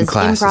classes.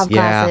 Improv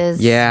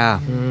classes. Yeah.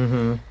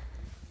 Mm-hmm.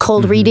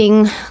 Cold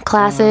reading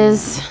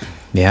classes.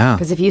 Yeah.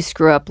 Because if you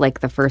screw up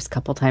like the first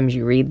couple times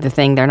you read the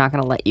thing, they're not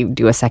going to let you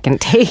do a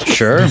second take.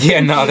 Sure.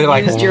 Yeah, no, they're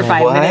like, just your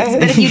 5 minutes.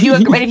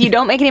 But if you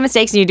don't make any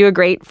mistakes and you do a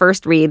great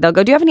first read, they'll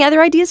go, do you have any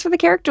other ideas for the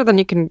character? Then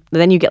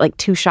you get like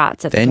 2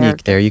 shots at the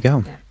character. There you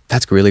go. Yeah.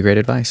 That's really great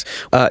advice.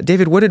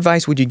 David, what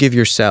advice would you give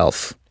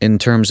yourself in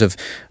terms of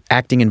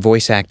acting and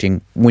voice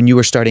acting when you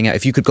were starting out?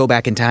 If you could go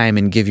back in time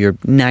and give your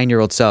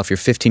 9-year-old self, your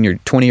 15 or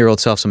 20-year-old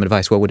self some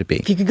advice, what would it be?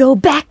 If you could go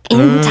back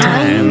in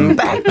time.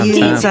 I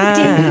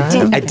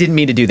didn't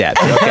mean to do that.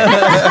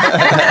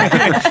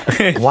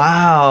 Okay.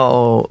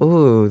 Wow.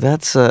 Ooh,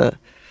 that's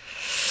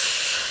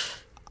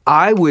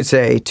I would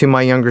say to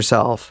my younger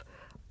self,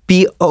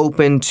 be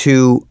open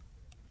to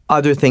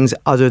other things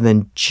other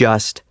than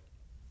just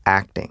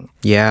acting.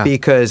 Yeah.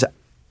 Because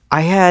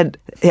I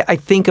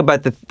think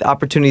about the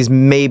opportunities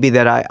maybe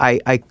that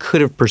I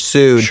could have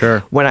pursued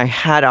when I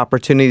had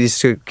opportunities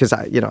to, because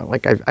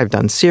I've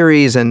done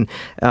series, and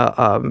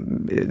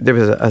there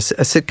was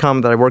a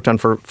sitcom that I worked on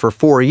for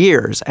 4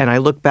 years, and I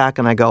look back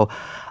and I go,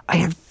 I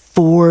had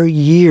 4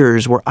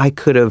 years where I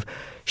could have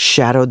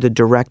shadowed the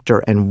director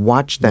and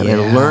watched them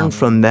and learned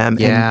from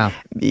them and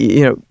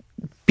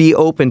be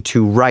open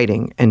to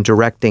writing and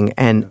directing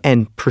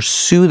and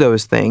pursue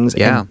those things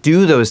and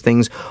do those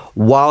things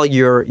while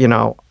you're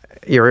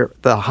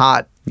the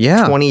hot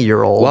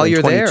 20-year-old, while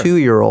you're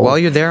 22-year-old, while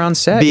you're there on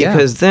set.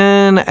 Because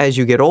then, as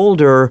you get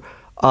older,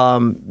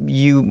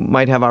 you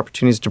might have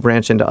opportunities to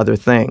branch into other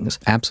things.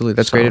 Absolutely,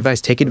 that's great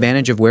advice. Take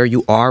advantage of where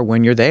you are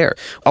when you're there.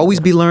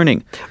 Always be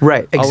learning.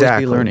 Right. Exactly.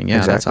 Always be learning.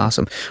 Yeah, that's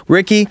awesome.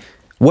 Ricky,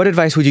 what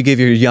advice would you give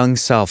your young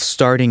self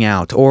starting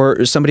out,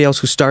 or somebody else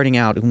who's starting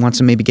out who wants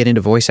to maybe get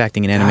into voice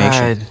acting and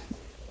animation?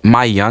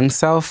 My young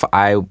self,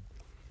 I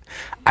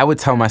would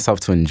tell myself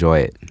to enjoy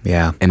it.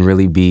 Yeah. And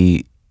really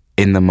be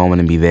in the moment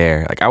and be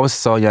there. Like, I was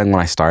so young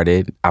when I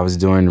started. I was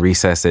doing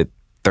Recess at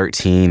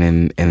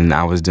 13 and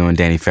I was doing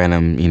Danny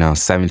Phantom,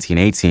 17,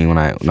 18 when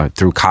I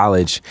through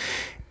college.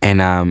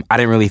 And I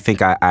didn't really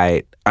think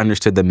I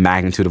understood the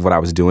magnitude of what I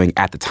was doing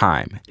at the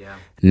time. Yeah.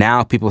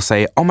 Now people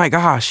say, oh my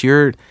gosh,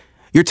 you're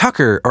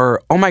Tucker,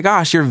 or oh my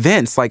gosh, you're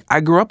Vince. Like, I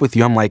grew up with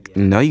you. I'm like,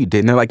 no, you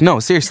didn't. They're like, no,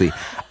 seriously,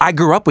 I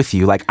grew up with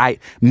you. Like,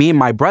 me and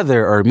my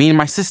brother, or me and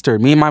my sister,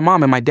 me and my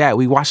mom and my dad,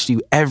 we watched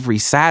you every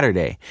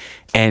Saturday.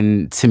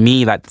 And to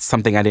me, that's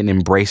something I didn't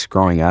embrace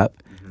growing up.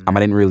 I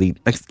didn't really,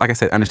 like I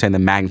said, understand the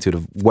magnitude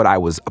of what I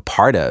was a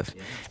part of.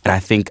 And I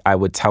think I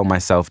would tell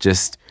myself,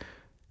 just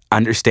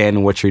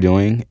understand what you're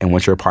doing and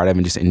what you're a part of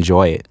and just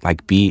enjoy it.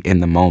 Like, be in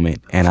the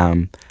moment.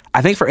 And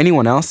I think for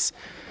anyone else,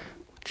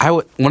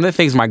 one of the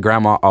things my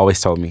grandma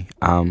always told me,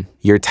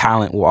 your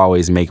talent will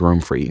always make room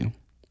for you.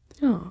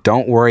 Oh.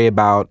 Don't worry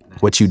about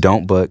what you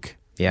don't book.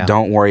 Yeah.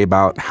 Don't worry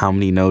about how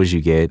many no's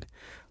you get.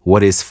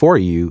 What is for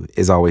you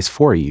is always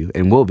for you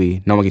and will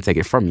be. No one can take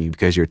it from you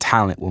because your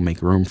talent will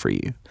make room for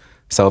you.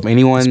 So if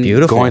anyone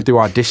going through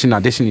audition,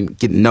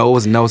 getting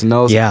no's,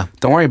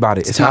 don't worry about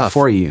it. It's not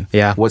for you.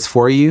 Yeah. What's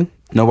for you,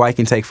 nobody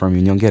can take from you,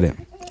 and you'll get it.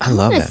 I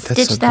love that.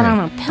 That's stitch that on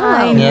a pillow.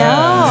 I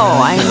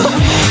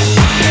know.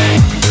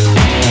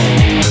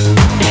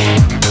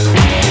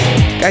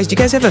 Guys, do you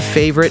guys have a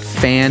favorite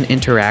fan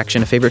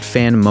interaction, a favorite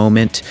fan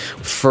moment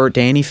for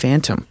Danny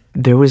Phantom?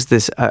 there was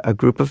this a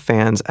group of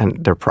fans,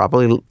 and they're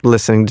probably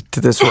listening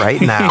to this right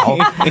now.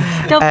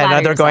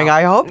 And they're going,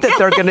 I hope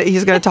that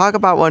he's gonna talk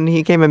about when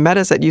he came and met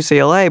us at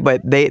UCLA.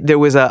 But there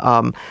was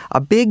a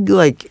big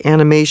like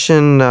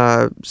animation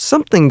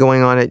something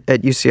going on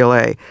at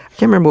UCLA. I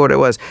can't remember what it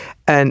was.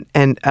 And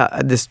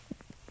this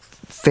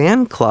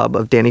fan club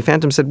of Danny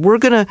Phantom said,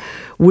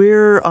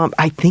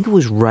 I think it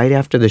was right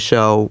after the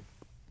show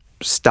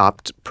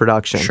stopped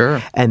production.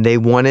 Sure. And they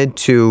wanted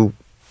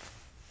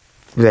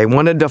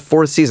a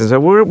fourth season. So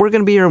we're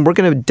going to be here and we're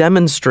going to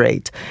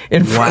demonstrate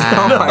in front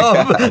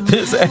of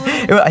this.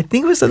 I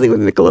think it was something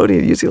with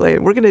Nickelodeon at UCLA.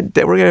 And we're going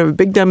to have a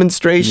big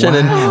demonstration.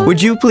 And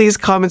would you please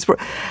come and support?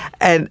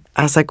 And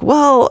I was like,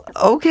 well,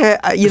 okay,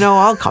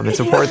 I'll come and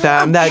support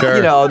them.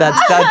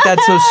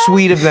 That's so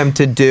sweet of them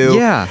to do.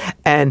 Yeah.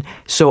 And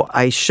so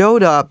I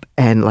showed up,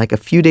 and like a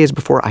few days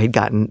before, I had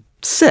gotten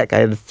sick. I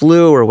had the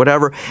flu or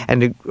whatever,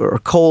 or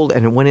cold,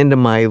 and it went into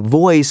my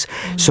voice.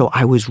 So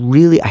I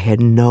had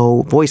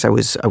no voice. I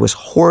was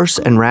hoarse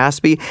and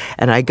raspy,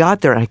 and I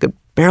got there and I could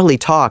barely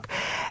talk.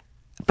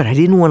 But I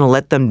didn't want to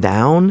let them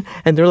down,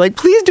 and they're like,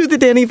 "Please do the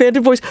Danny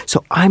Phantom voice."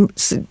 So I'm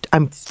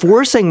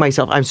forcing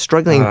myself. I'm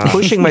struggling,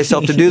 pushing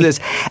myself to do this,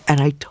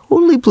 and I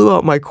totally blew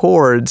out my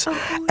cords.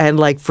 And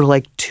like for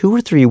like 2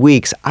 or 3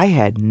 weeks, I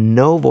had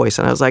no voice,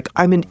 and I was like,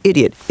 "I'm an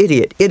idiot." So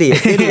and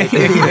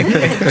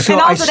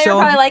also they were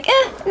probably like,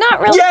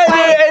 not really.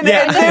 And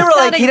they were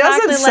like, "He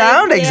doesn't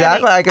sound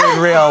exactly like in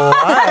real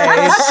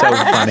life." So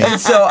funny.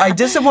 And so I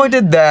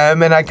disappointed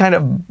them, and I kind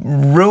of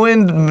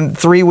ruined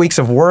 3 weeks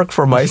of work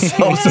for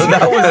myself. So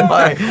that was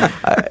my.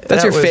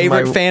 That's your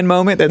favorite fan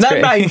moment? That's not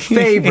great. my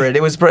favorite.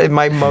 It was probably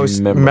my most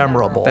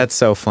memorable. That's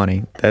so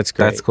funny. That's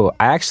great. That's cool.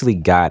 I actually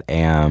got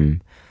a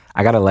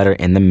letter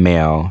in the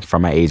mail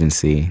from my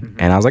agency,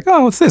 and I was like,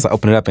 "Oh, what's this?" I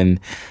opened it up, and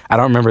I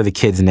don't remember the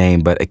kid's name,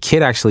 but a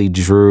kid actually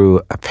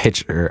drew a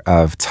picture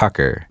of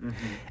Tucker.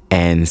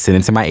 And sent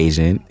it to my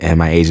agent, and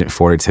my agent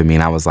forwarded it to me,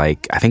 and I was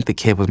like, I think the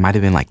kid might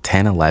have been like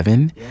 10,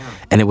 11,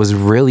 and it was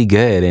really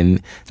good,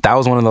 and that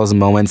was one of those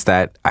moments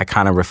that I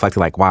kind of reflected,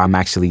 like, wow, I'm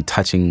actually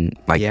touching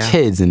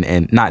kids,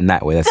 and not in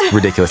that way, that's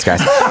ridiculous,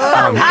 guys.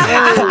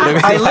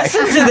 I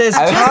listened to this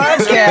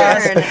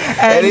podcast,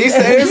 and he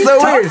said it's so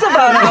weird.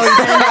 About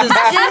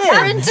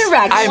different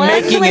directions. I'm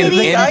making an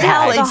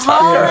impact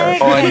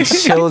on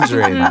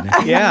children.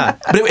 Yeah.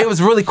 But it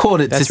was really cool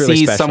to really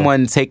see special.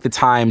 someone take the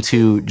time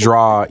to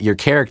draw your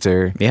character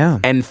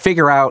and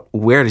figure out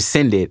where to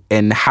send it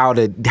and how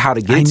to get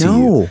it to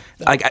you.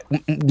 Like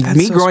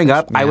me so growing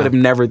up, special. I would have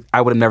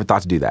never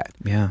thought to do that.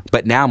 Yeah.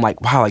 But now I'm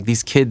like, wow, like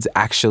these kids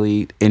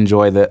actually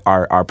enjoy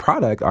our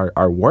product,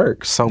 our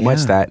work so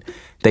much that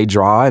they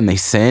draw and they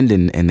send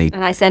and they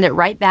and I send it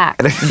right back.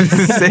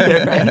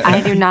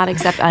 I do not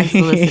accept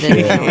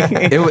unsolicited.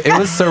 It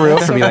was surreal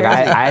for me. Like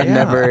I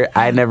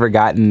had never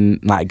gotten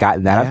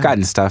that. I've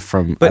gotten stuff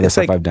from other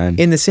stuff I've done.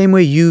 In the same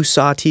way you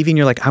saw TV and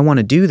you're like, I want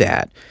to do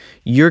that.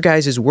 Your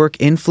guys' work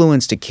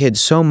influenced a kid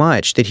so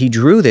much that he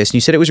drew this, and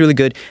you said it was really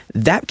good.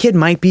 That kid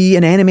might be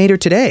an animator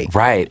today.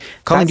 Right.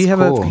 Colleen, do you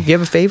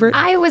have a favorite?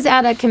 I was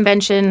at a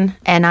convention,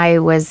 and I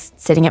was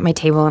sitting at my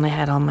table, and I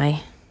had all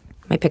my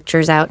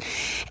pictures out,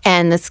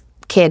 and this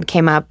kid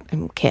came up.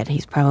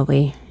 He's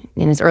probably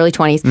in his early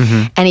 20s,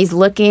 and he's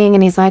looking,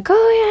 and he's like, "Oh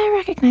yeah, I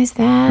recognize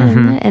that."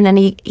 And then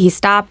he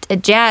stopped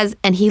at Jazz,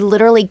 and he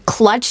literally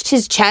clutched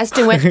his chest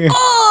and went,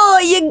 "Oh,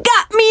 you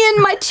got me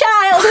in my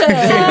childhood."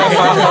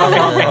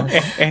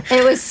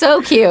 It was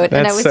so cute,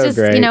 and I was so just,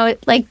 great.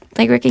 like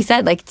Ricky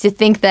said, like to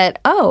think that,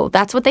 oh,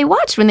 that's what they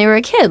watched when they were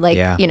a kid. Like,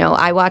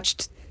 I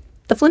watched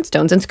the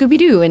Flintstones and Scooby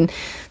Doo and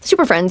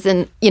Super Friends,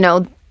 and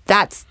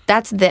that's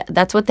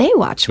what they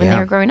watched when they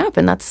were growing up,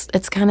 and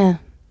it's kind of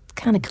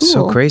cool.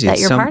 So crazy that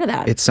you're part of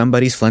that. It's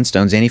somebody's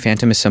Flintstones. Danny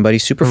Phantom is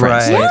somebody's Super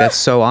Friends. Right. Like, that's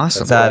so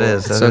awesome. That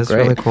is great.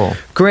 really cool.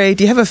 Gray,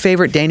 do you have a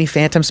favorite Danny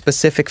Phantom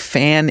specific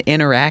fan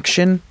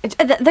interaction?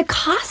 The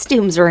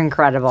costumes are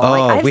incredible. Oh,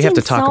 I've we have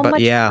seen to talk so about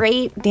much yeah.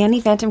 great Danny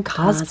Phantom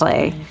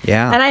cosplay.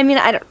 Yeah. And I mean,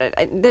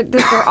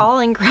 they're all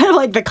incredible.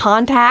 Like the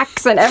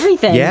contacts and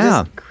everything.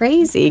 Yeah. Just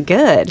crazy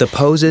good. The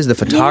poses, the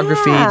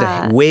photography,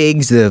 the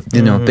wigs, the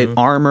the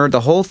armor,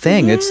 the whole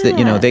thing. Yeah. It's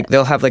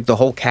they'll have like the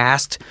whole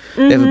cast.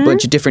 They have a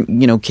bunch of different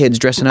kids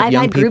dressing up I've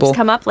young had people. groups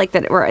come up like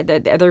that where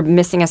they're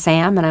missing a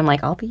Sam, and I'm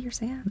like, I'll be your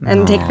Sam,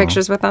 and take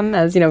pictures with them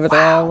as but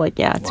they're all like,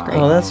 yeah, it's great.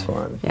 Oh, that's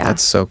fun. Yeah.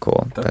 That's so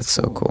cool. That's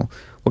so cool.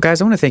 Well,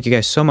 guys, I want to thank you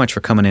guys so much for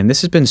coming in.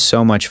 This has been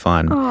so much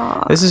fun.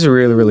 Aww. This is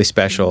really, really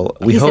special.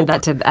 We he hope. said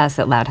that to us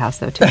at Loud House,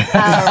 though, too.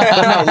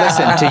 No,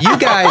 listen, to you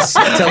guys, to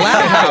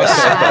Loud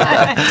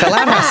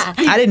House,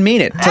 I didn't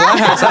mean it. To Loud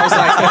House,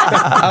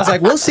 I was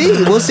like, we'll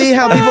see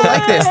how people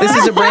like this. This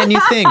is a brand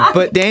new thing.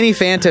 But Danny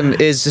Phantom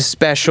is a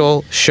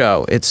special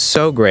show. It's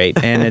so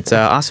great, and it's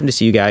awesome to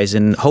see you guys.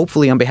 And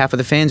hopefully, on behalf of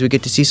the fans, we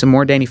get to see some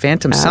more Danny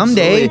Phantom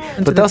someday.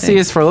 But they'll see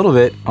us for a little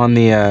bit on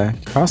the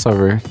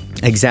crossover.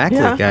 Exactly,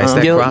 guys.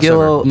 That Get crossover. a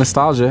little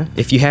nostalgia.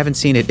 If you haven't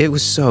seen it, it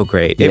was so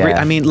great. Yeah.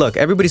 I mean, look,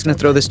 everybody's going to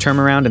throw this term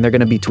around and they're going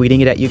to be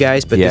tweeting it at you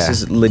guys, but this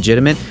is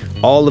legitimate.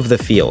 All of the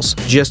feels,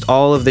 just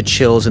all of the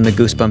chills and the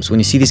goosebumps when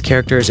you see these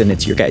characters and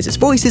it's your guys'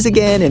 voices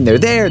again and they're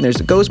there and there's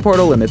a ghost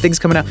portal and the thing's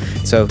coming out.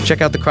 So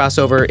check out the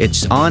crossover.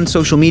 It's on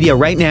social media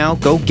right now.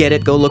 Go get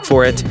it. Go look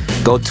for it.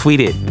 Go tweet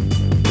it.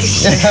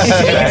 Is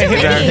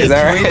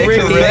that right?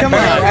 Ricky, come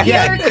on.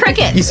 You're a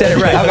cricket. You said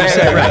it right. You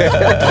said it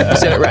right. You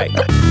said it right.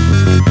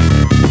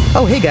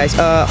 Oh, hey guys,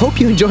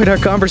 hope you enjoyed our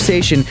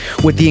conversation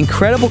with the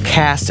incredible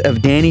cast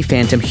of Danny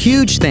Phantom.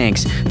 Huge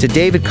thanks to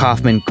David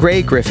Kaufman,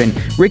 Gray Griffin,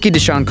 Ricky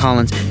Deshawn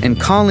Collins, and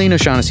Colleen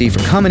O'Shaughnessy for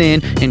coming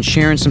in and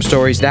sharing some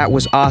stories. That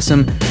was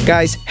awesome.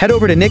 Guys, head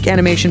over to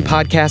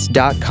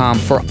nickanimationpodcast.com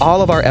for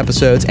all of our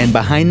episodes and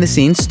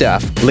behind-the-scenes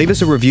stuff. Leave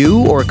us a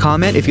review or a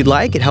comment if you'd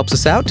like. It helps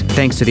us out.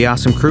 Thanks to the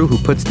awesome crew who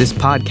puts this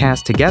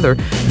podcast together.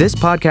 This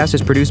podcast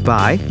is produced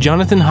by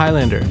Jonathan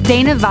Highlander,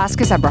 Dana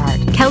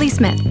Vasquez-Eberhard, Kelly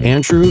Smith,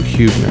 Andrew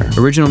Hubner.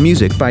 Original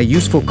music by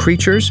Useful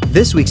Creatures.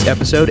 This week's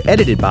episode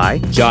edited by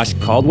Josh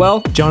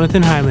Caldwell,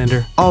 Jonathan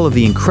Highlander. All of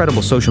the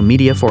incredible social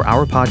media for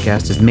our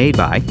podcast is made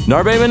by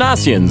Narbe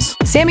Manassians,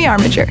 Sammy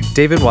Armiger,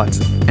 David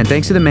Watson. And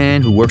thanks to the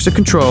man who works the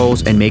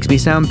controls and makes me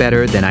sound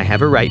better than I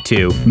have a right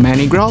to,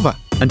 Manny Gralva.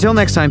 Until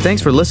next time,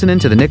 thanks for listening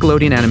to the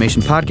Nickelodeon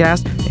Animation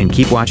Podcast and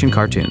keep watching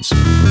cartoons.